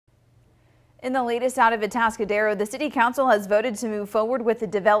In the latest out of Atascadero, the City Council has voted to move forward with the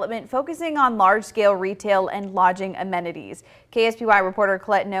development focusing on large-scale retail and lodging amenities. KSBY reporter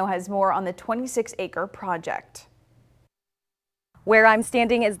Colette No has more on the 26-acre project. Where I'm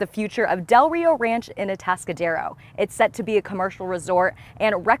standing is the future of Rio Ranch in Atascadero. It's set to be a commercial resort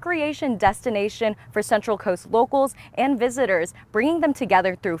and recreation destination for Central Coast locals and visitors, bringing them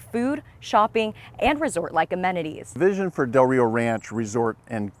together through food, shopping, and resort-like amenities. The vision for Rio Ranch resort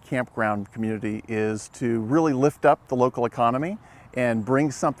and campground community is to really lift up the local economy and bring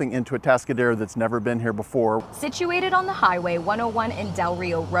something into Atascadero that's never been here before. Situated on the Highway 101 and Del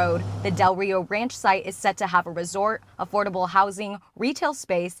Rio Road, the Del Rio Ranch site is set to have a resort, affordable housing, retail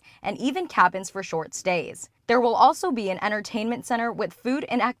space, and even cabins for short stays. There will also be an entertainment center with food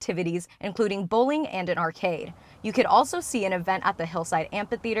and activities, including bowling and an arcade. You could also see an event at the Hillside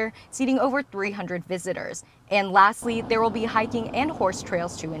Amphitheater, seating over 300 visitors. And lastly, there will be hiking and horse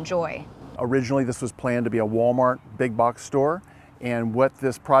trails to enjoy. Originally, this was planned to be a Walmart big box store. And what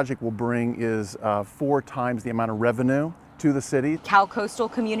this project will bring is 4 times the amount of revenue to the city. Cal Coastal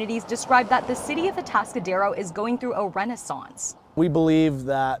Communities described that the city of Atascadero is going through a renaissance. We believe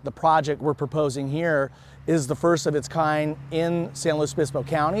that the project we're proposing here is the first of its kind in San Luis Obispo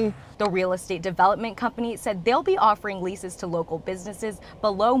County. The real estate development company said they'll be offering leases to local businesses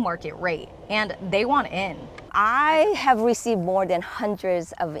below market rate, and they want in. I have received more than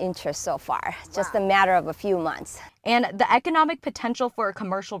hundreds of interest so far, just a matter of a few months. And the economic potential for a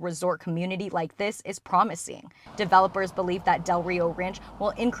commercial resort community like this is promising. Developers believe that Del Rio Ranch will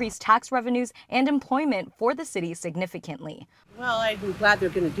increase tax revenues and employment for the city significantly. Well, I'm glad they're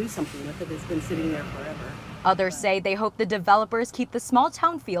going to do something with it. It's been sitting there forever. Others say they hope the developers keep the small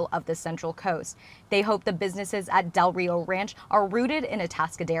town feel of the Central Coast. They hope the businesses at Del Rio Ranch are rooted in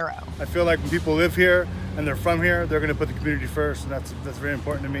Atascadero. I feel like when people live here and they're from here, they're going to put the community first, and that's very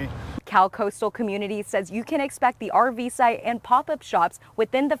important to me. Cal Coastal Communities says you can expect the RV site and pop-up shops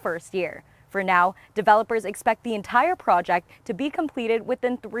within the first year. For now, developers expect the entire project to be completed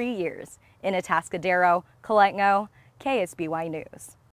within 3 years. In Atascadero, Colette No, KSBY News.